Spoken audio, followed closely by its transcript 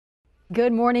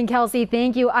Good morning, Kelsey.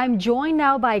 Thank you. I'm joined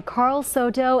now by Carl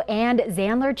Soto and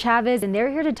Zandler Chavez, and they're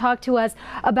here to talk to us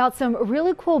about some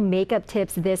really cool makeup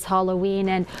tips this Halloween.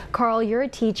 And Carl, you're a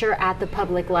teacher at the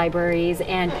public libraries,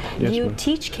 and you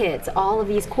teach kids all of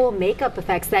these cool makeup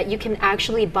effects that you can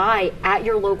actually buy at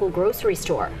your local grocery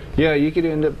store. Yeah, you could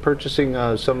end up purchasing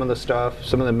some of the stuff,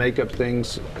 some of the makeup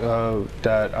things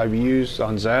that I've used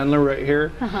on Zandler right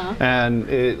here. And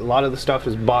a lot of the stuff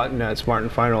is bought at Smart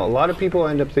and Final. A lot of people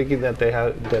end up thinking that they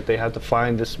have to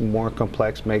find this more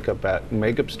complex makeup at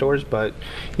makeup stores, but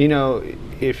you know,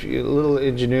 if you, a little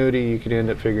ingenuity, you can end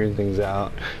up figuring things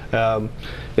out.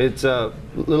 It's a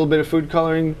little bit of food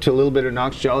coloring to a little bit of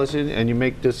Knox gelatin, and you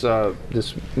make this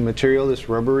this material, this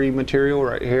rubbery material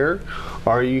right here.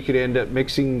 Or you could end up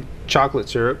mixing chocolate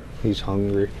syrup. He's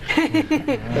hungry. He's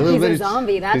a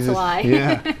zombie, that's why.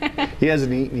 Yeah, he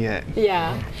hasn't eaten yet.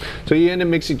 Yeah. So you end up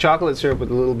mixing chocolate syrup with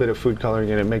a little bit of food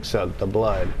coloring, and it makes out the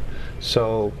blood.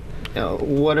 So, you know,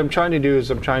 what I'm trying to do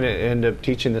is I'm trying to end up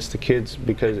teaching this to kids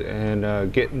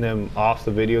and getting them off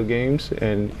the video games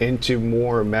and into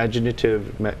more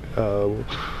imaginative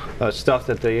stuff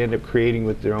that they end up creating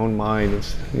with their own mind.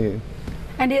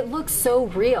 And it looks so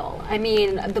real. I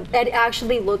mean, it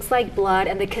actually looks like blood,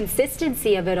 and the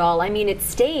consistency of it all, I mean, it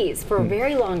stays for a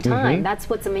very long time. That's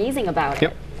what's amazing about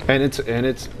it. And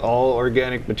it's all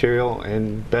organic material,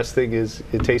 and best thing is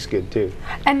it tastes good too.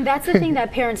 And that's the thing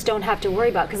that parents don't have to worry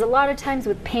about, because a lot of times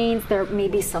with paints there may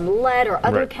be some lead or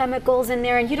other chemicals in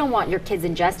there, and you don't want your kids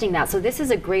ingesting that. So this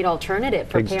is a great alternative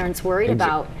for parents worried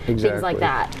about things like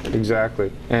that.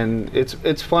 Exactly. And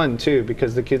it's fun too,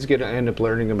 because the kids get to end up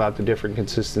learning about the different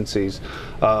consistencies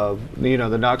of, you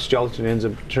know, the Knox gelatin ends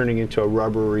up turning into a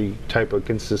rubbery type of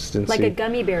consistency. Like a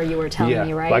gummy bear, you were telling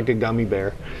me, right? Like a gummy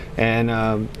bear. And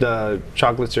the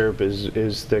chocolate syrup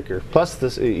is thicker. Plus,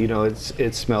 this, you know,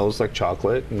 it smells like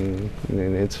chocolate, and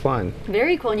it's fun.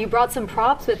 Very cool. And you brought some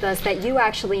props with us that you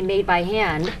actually made by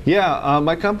hand. Yeah,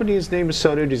 my company's name is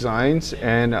Soto Designs,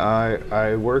 and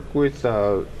I work with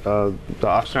the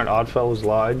Oxnard Oddfellows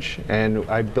Lodge, and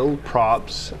I build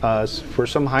props for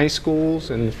some high schools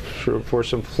and for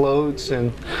some floats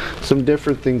and some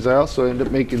different things. I also end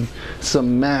up making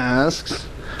some masks,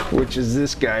 which is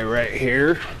this guy right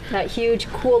here. That huge,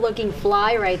 cool-looking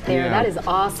fly right there. That is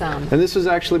awesome. And this was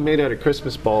actually made out of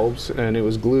Christmas bulbs, and it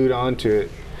was glued onto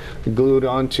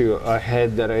a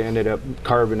head that I ended up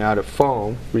carving out of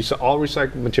foam. All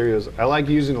recycled materials. I like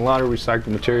using a lot of recycled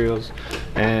materials,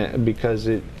 and because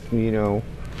it, you know,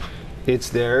 it's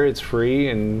there, it's free,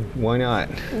 and why not?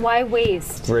 Why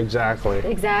waste? Exactly.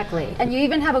 Exactly. And you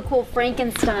even have a cool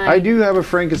Frankenstein. I do have a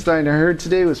Frankenstein. I heard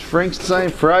today was Frankenstein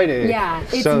Friday. Yeah,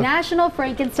 it's National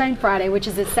Frankenstein Friday, which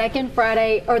is the second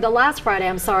Friday, or the last Friday,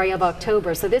 I'm sorry, of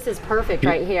October. So this is perfect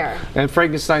right here. And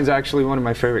Frankenstein's actually one of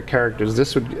my favorite characters.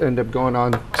 This would end up going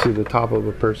on to the top of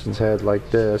a person's head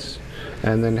like this,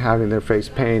 and then having their face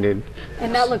painted.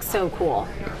 And that looks so cool.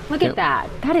 Look at that.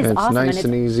 That is awesome. Nice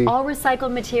and easy. All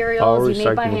recycled materials you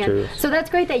made by hand. So that's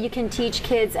great that you can teach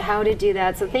kids how to do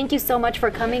that. So thank you so much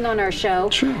for coming on our show.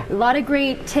 Sure. A lot of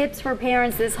great tips for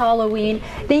parents this Halloween.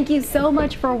 Thank you so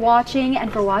much for watching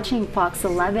and for watching Fox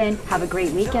 11. Have a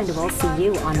great weekend. We'll see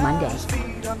you on Monday.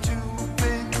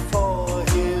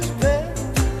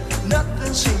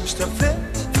 Nothing seems to fit.